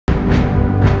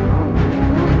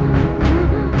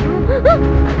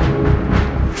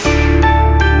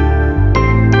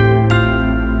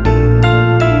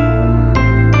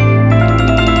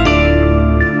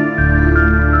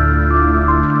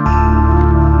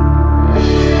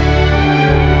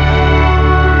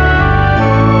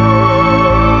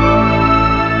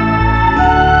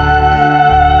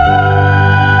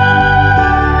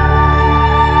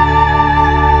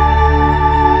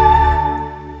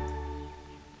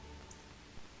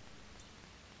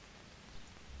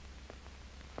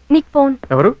నీకు ఫోన్.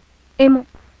 ఎవరు? ఏమో.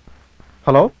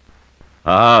 హలో.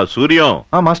 సూర్యం.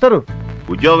 మాస్టరు,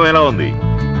 ఉద్యోగం ఎలా ఉంది?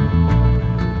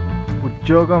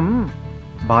 ఉద్యోగం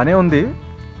బానే ఉంది.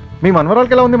 మీ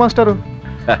మనవరాలకి ఎలా ఉంది మాస్టరు?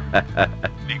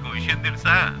 నీకు విషయం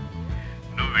తెలుసా?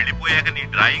 నువ్వు వెళ్ళిపోయాక నీ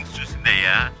డ్రాయింగ్స్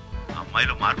చూసిందయ్యా,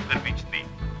 అమ్మాయిలో మార్పు కనిపించింది.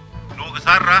 నువ్వు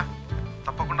ఒకసారి రా.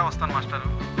 తప్పకుండా వస్తాను మాస్టరు.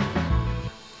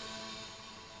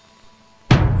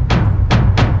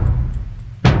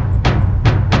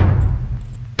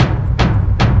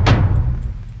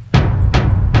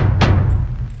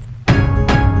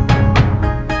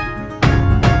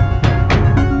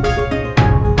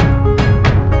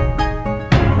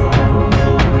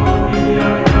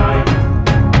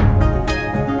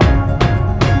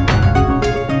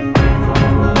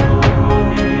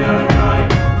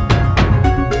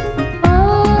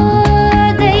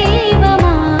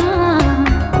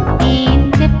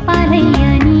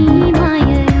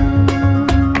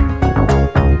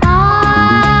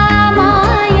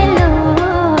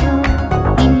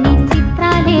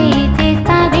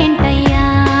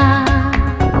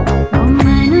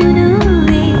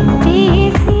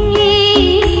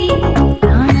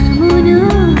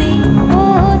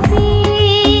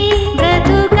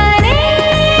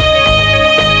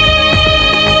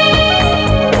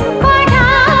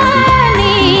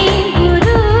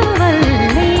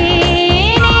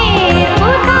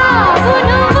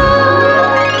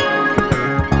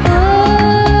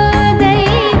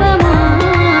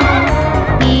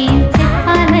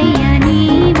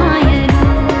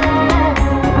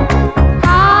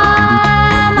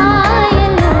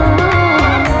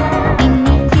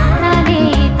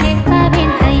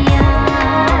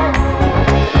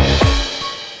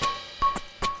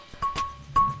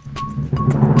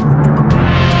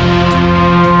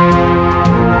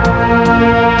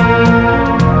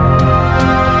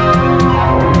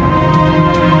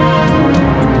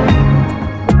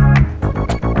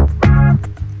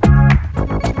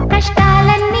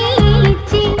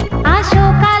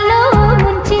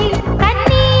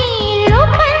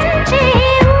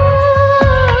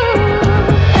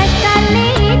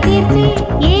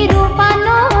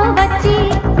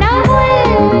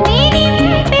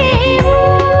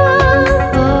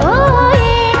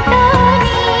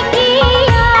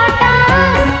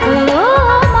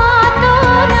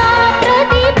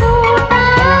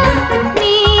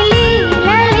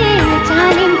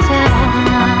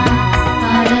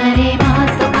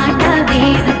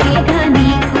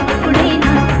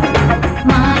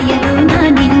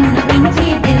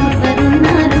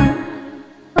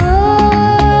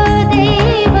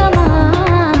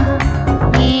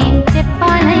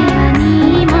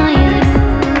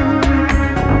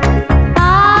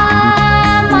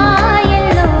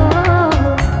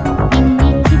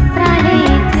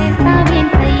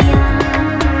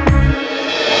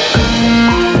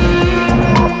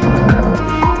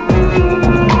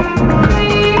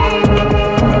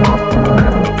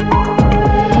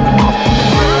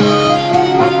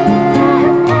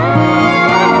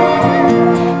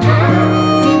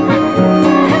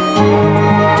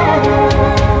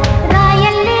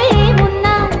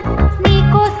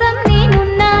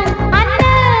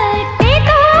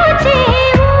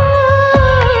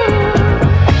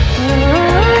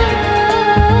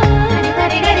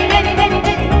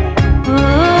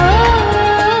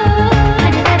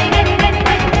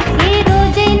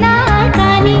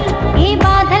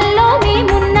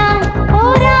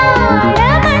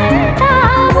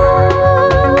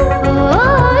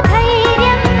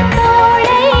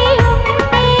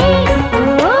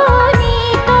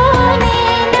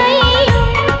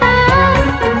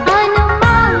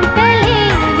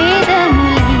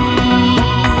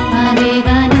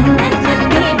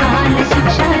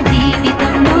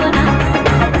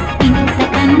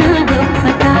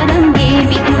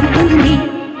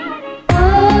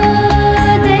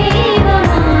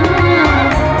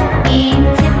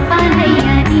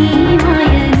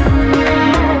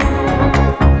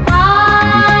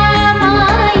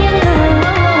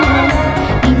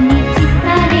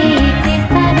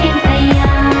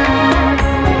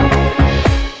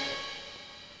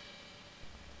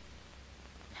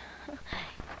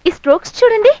 స్ట్రోక్స్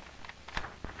చూడండి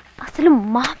అసలు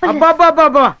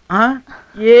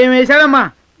ఏం వేసాడమ్మా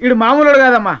ఇడు మామూలుడు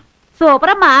కాదమ్మా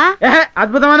సూపర్ అమ్మా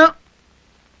అద్భుతమాను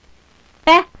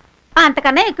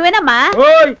అంతకన్నా ఎక్కువేనమ్మా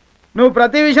ఓయ్ నువ్వు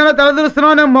ప్రతి విషయంలో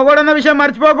తలదూరుస్తున్నావు నేను మొగోడన్న విషయం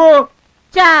మర్చిపోకు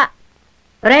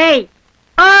రేయ్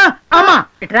అమ్మా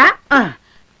ఇట్రా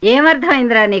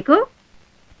ఏమర్థమైందిరా నీకు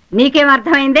నీకేం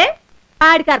అర్థమైందే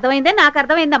ఆడికి అర్థమైందే నాకు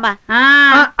అర్థమైందమ్మా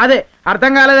అదే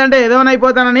అర్థం కాలేదంటే ఏదో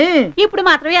అయిపోతానని ఇప్పుడు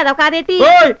మాత్రమే అదొక కాదేటి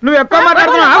నువ్వు ఎక్కువ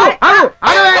మాట్లాడుతున్నావు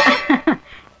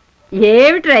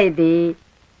ఏమిట్రా ఇది?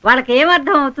 వాళ్ళకేం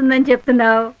అర్థం అవుతుందని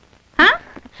చెప్తున్నావు?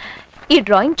 ఈ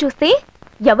డ్రాయింగ్ చూస్తే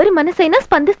ఎవరి మనసైనా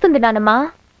స్పందిస్తుంది నానమ్మా.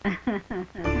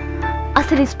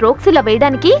 అసలు ఈ స్ట్రోక్స్ ఇలా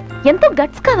వేయడానికి ఎంతో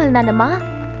గట్స్ కావాలి నానమ్మా.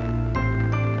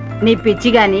 నీ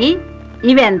పిచ్చి గాని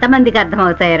ఇవి ఎంతమందికి అర్థం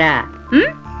అవుతాయిరా?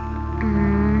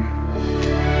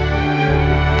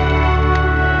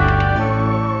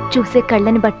 చూసే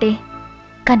కళ్ళని బట్టే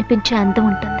కనిపించే అందం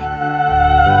ఉంటుంది.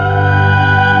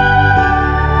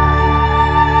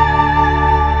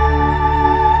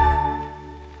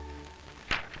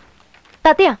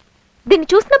 తాతయ్య, దీన్ని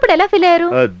చూసినప్పుడు ఎలా ఫీల్ అయ్యారు?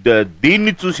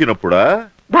 దీన్ని చూసినప్పుడా?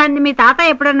 దాన్ని మీ తాత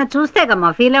ఎప్పుడన్నా చూస్తేగమ్మా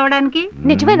ఫీల్ అవడానికి.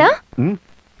 నిజమేనా?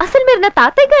 అసలు మీరు నా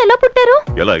తాతయ్యగా ఎలా పుట్టారు?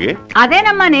 ఎలాగే?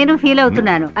 అదేనమ్మా నేను ఫీల్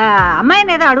అవుతున్నాను.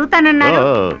 అమ్మాయిని ఏదో అడుగుతానన్నారు.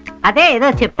 అదే ఏదో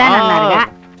చెప్తానన్నారుగా.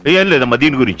 ఏం లేదమ్మా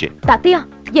దీని గురించే. తాతయ్య,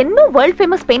 ఎన్నో వరల్డ్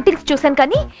ఫేమస్ పెయింటింగ్స్ చూశాను,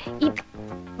 కానీ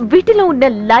వీటిలో ఉన్న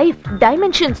లైఫ్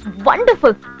డైమెన్షన్స్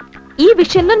వండర్ఫుల్. ఈ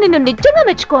విషయంలో నిన్ను నిజంగా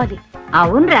మెచ్చుకోవాలి.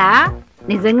 అవునరా,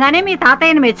 నిజంగానే మీ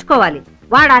తాతయ్యని మెచ్చుకోవాలి.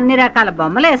 వాడు అన్ని రకాల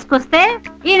బొమ్మలు వేసుకొస్తే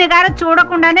ఈయన గారు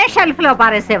చూడకుండానే షెల్ఫ్ లో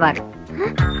పారేసేవారు.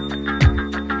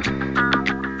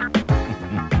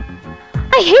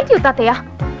 ఐ హేట్ యు తాతయ్య.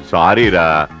 సారీరా,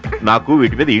 నాకు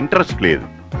వీటి మీద ఇంట్రెస్ట్ లేదు.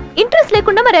 ఇంట్రెస్ట్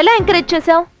లేకుండా మరి ఎలా ఎంకరేజ్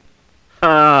చేసావు?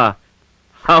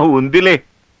 ఉందిలే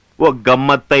ఓ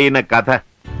గమ్మత్తైన కథ.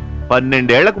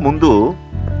 12 ఏళ్లకు ముందు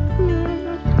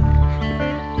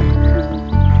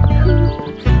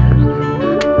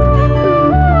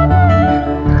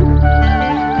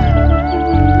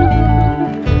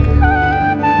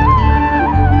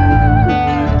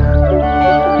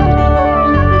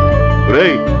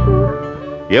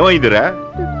ఏమైందిరా?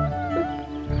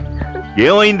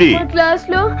 ఏమైంది? క్లాస్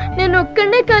లో నేను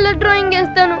ఒక్కడే కలర్ డ్రాయింగ్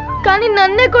వేస్తాను, కానీ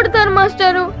నన్నే కొడతారు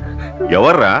మాస్టరు.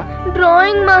 ఎవర్రా?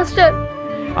 Drawing master.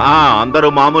 అందరూ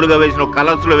మామూలుగా వేసిన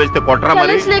కలర్స్ లో వేస్తే కొట్టరా?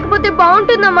 మరి లేకపోతే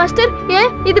బాగుంటుందా మాస్టర్?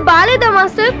 ఇది బాలేదా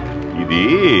మాస్టర్? ఇది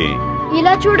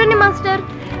ఇలా చూడండి మాస్టర్.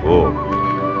 ఓ,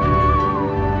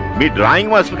 మీ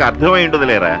డ్రాయింగ్ మాస్టర్ కి అర్థమై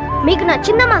ఉండదులేరా. మీకు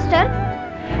నచ్చిందా మాస్టర్?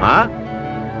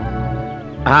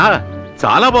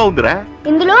 చాలా బాగుందిరా.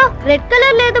 ఇందులో రెడ్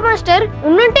కలర్ లేదు మాస్టర్,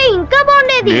 ఉండుంటే ఇంకా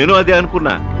బాగుండేది. నేను అదే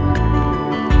అనుకున్నా.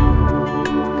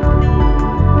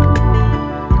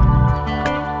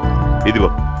 ఇదిగో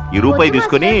ఈ రూపాయి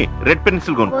తీసుకొని రెడ్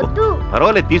పెన్సిల్ కొనుక్కో.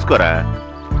 పర్వాలేదు, తీసుకోరా.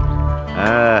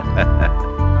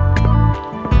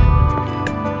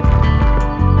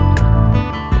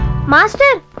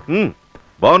 మాస్టర్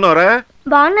బాగున్నావురా?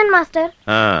 బాగున్నాను మాస్టర్.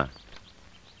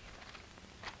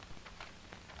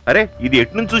 అరే, ఇది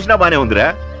ఎటు నుంచి చూసినా బానే ఉందిరా.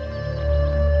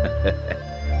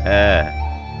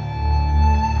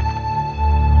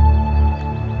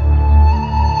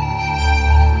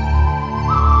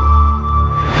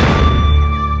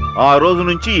 ఆ రోజు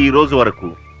నుంచి ఈ రోజు వరకు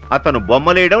అతను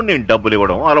బొమ్మలేయడం, నేను డబ్బులు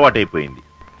ఇవ్వడం అలవాటైపోయింది.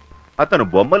 అతను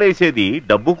బొమ్మలేసేది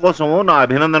డబ్బు కోసమో నా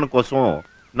అభినందన కోసమో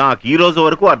నాకు ఈ రోజు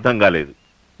వరకు అర్థం కాలేదు.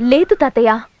 లేదు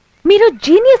తాతయ్య, మీరు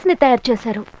జీనియస్ ని తయారు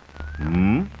చేశారు.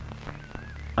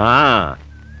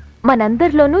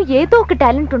 మనందరిలోనూ ఏదో ఒక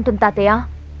టాలెంట్ ఉంటుంది తాతయ్య.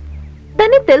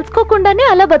 దాన్ని తెలుసుకోకుండానే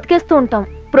అలా బతికేస్తూ ఉంటాం.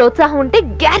 ప్రోత్సాహం ఉంటే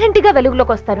గ్యారంటీగా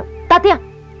వెలుగులోకి వస్తారు. తాతయ్య,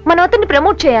 మనం అతన్ని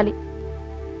ప్రమోట్ చేయాలి.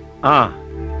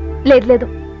 లేదు లేదు,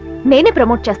 నేనే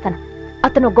ప్రమోట్ చేస్తాను.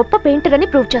 అతను గొప్ప పెయింటర్ అని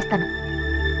ప్రూవ్ చేస్తాను.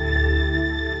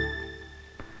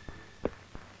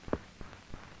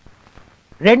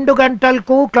 రెండు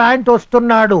గంటలకు క్లయింట్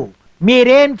వస్తున్నాడు.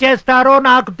 మీరేం చేస్తారో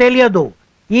నాకు తెలియదు.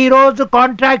 ఈ రోజు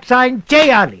కాంట్రాక్ట్ సైన్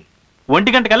చేయాలి.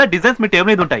 1 గంటకల్లా డిజైన్స్ మీ టేబుల్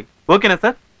మీద ఉంటాయి. ఓకేనా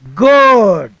సార్?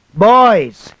 Good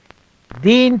boys.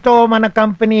 దీంతో మన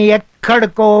కంపెనీ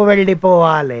ఎక్కడికో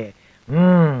వెళ్ళిపోవాలి.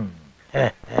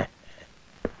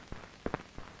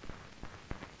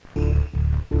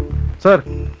 సార్,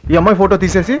 ఈ అమ్మాయి ఫోటో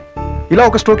తీసేసి ఇలా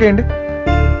ఒక స్ట్రోక్ వేయండి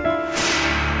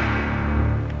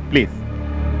ప్లీజ్.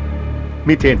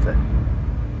 మీరు చేయండి సార్,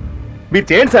 మీరు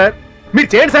చేయండి సార్, మీరు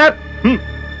చేయండి సార్,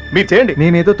 మీరు చేయండి.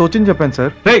 నేనేదో తోచింది చెప్పాను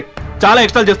సార్. రే, చాలా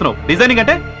ఎక్స్ట్రా చేస్తున్నావు. డిజైనింగ్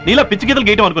అంటే నీలా పిచ్చి గీతలు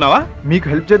గీయటం అనుకున్నావా? మీకు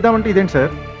హెల్ప్ చేద్దామంటే ఇదేంటి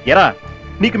సార్? ఎరా,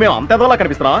 నీకు మేము అంత ఎదోలా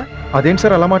కనిపిస్తున్నావా? అదేంటి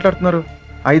సార్ అలా మాట్లాడుతున్నారు?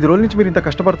 5 రోజుల నుంచి మీరు ఇంత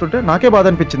కష్టపడుతుంటే నాకే బాధ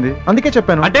అనిపించింది, అందుకే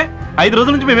చెప్పాను. అంటే 5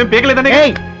 రోజుల నుంచి మేమేం పేకలేదని?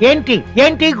 ఏంటి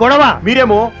ఏంటి గొడవ?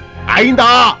 మీరేమో అయిందా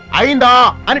అయిందా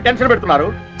అని టెన్షన్ పెడుతున్నారు.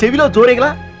 చెవిలో జోరేగలా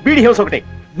బీడి హౌస్ ఒకటే.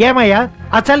 ఏమయ్యా,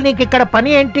 అసలు నీకు ఇక్కడ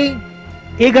పని ఏంటి?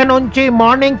 ఇక నుంచి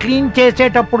మార్నింగ్ క్లీన్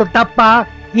చేసేటప్పుడు తప్ప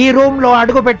ఈ రూమ్ లో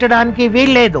అడుగు పెట్టడానికి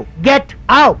వీల్లేదు. గెట్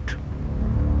అవుట్,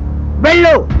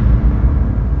 వెళ్ళు.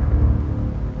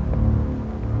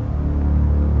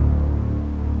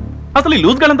 అసలు ఈ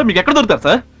లూజ్ గాలంతా మీకు ఎక్కడ దొరుకుతారు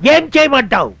సార్? ఏం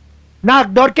చేయమంటావు? నాకు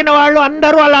దొరికిన వాళ్ళు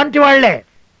అందరూ అలాంటి వాళ్లే.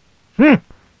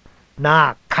 నా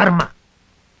కర్మ.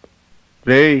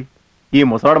 రే, ఈ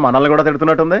ముసలాడు మనల్ని కూడా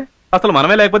తిడుతున్నట్టుంది. అసలు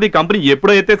మనమే లేకపోతే ఈ కంపెనీ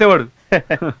ఎప్పుడో ఎత్తేసేవాడు.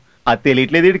 అది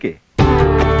తెలియట్లేదు వీడికి.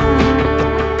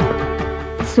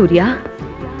 సూర్య,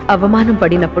 అవమానం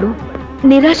పడినప్పుడు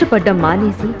నిరాశపడ్డం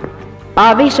మానేసి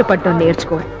ఆవేశపడ్డం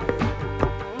నేర్చుకో.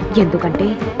 ఎందుకంటే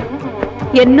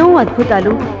ఎన్నో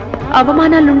అద్భుతాలు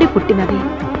అవమానాల నుండి పుట్టినవి.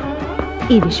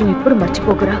 ఈ విషయం ఎప్పుడు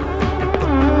మర్చిపోకురా.